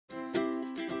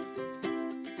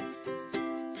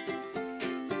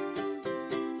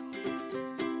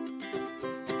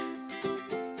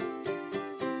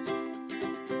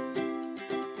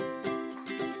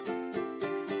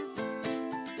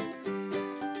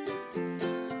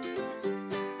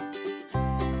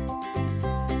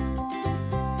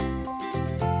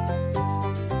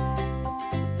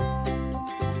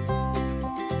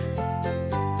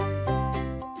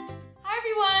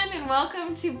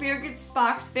welcome to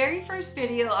BirgitsBox very first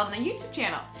video on the YouTube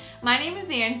channel. My name is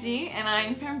Angie and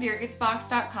I'm from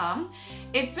BirgitsBox.com.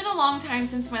 It's been a long time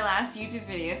since my last YouTube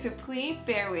video, so please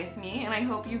bear with me and I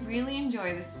hope you really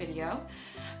enjoy this video.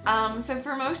 So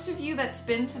for most of you that's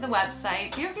been to the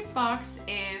website, BirgitsBox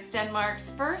is Denmark's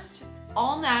first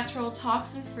all-natural,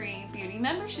 toxin-free beauty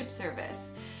membership service,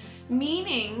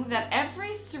 meaning that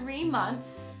every 3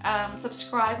 months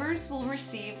subscribers will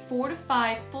receive 4 to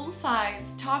 5 full-size,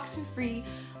 toxin-free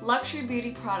luxury beauty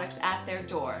products at their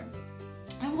door.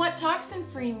 And what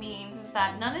toxin-free means is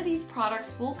that none of these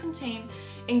products will contain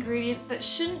ingredients that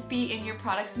shouldn't be in your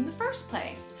products in the first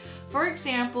place. For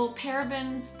example,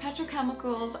 parabens,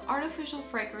 petrochemicals, artificial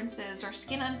fragrances, or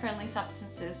skin-unfriendly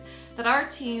substances that our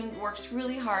team works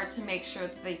really hard to make sure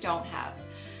that they don't have.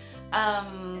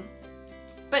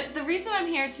 But the reason I'm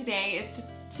here today is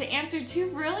to answer 2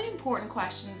 really important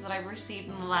questions that I've received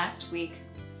in the last week.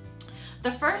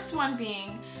 The first one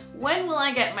being, when will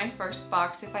I get my first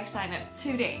box if I sign up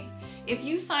today? If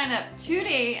you sign up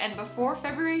today and before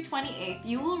February 28th,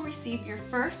 you will receive your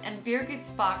first and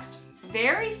BirgitsBox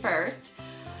very first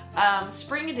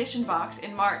spring edition box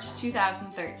in March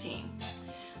 2013.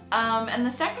 And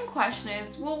the second question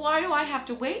is, well, why do I have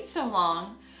to wait so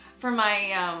long for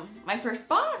my my first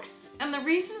box? And the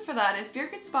reason for that is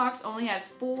BirgitsBox only has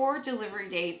 4 delivery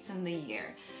dates in the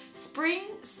year: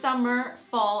 spring, summer,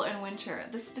 fall, and winter.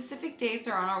 The specific dates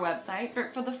are on our website,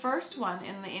 but for the first one,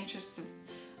 in the interest of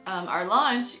our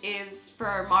launch, is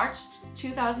for March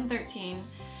 2013.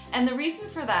 And the reason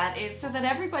for that is so that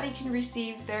everybody can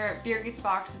receive their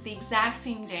BirgitsBox at the exact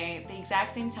same day, at the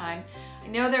exact same time. I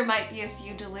know there might be a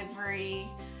few delivery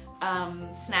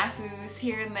snafus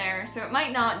here and there, so it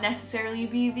might not necessarily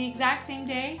be the exact same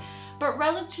day, but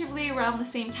relatively around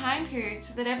the same time period,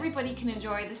 so that everybody can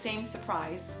enjoy the same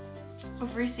surprise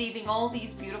of receiving all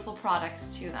these beautiful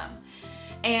products to them.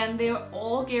 And they're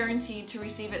all guaranteed to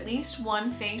receive at least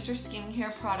 1 face or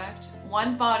skincare product,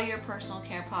 1 body or personal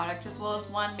care product, as well as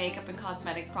 1 makeup and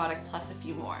cosmetic product, plus a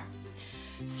few more.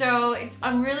 So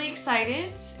I'm really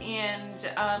excited, and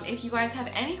if you guys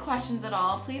have any questions at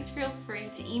all, please feel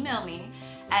free to email me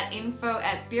at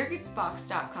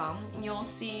info@birgitsbox.com. You'll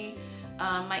see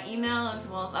my email as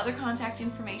well as other contact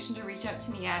information to reach out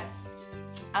to me at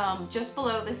just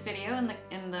below this video in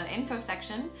the info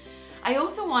section. I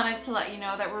also wanted to let you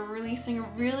know that we're releasing a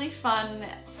really fun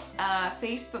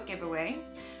Facebook giveaway.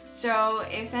 So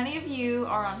if any of you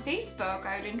are on Facebook,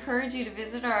 I would encourage you to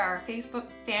visit our Facebook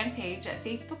fan page at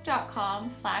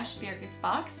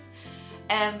facebook.com/BirgitsBox,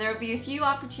 and there will be a few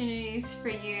opportunities for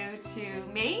you to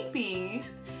maybe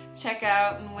check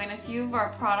out and win a few of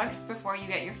our products before you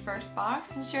get your first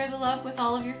box and share the love with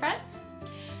all of your friends.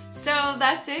 So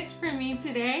that's it for me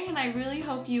today, and I really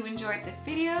hope you enjoyed this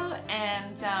video,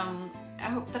 and I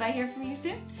hope that I hear from you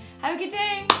soon. Have a good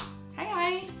day.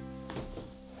 Bye.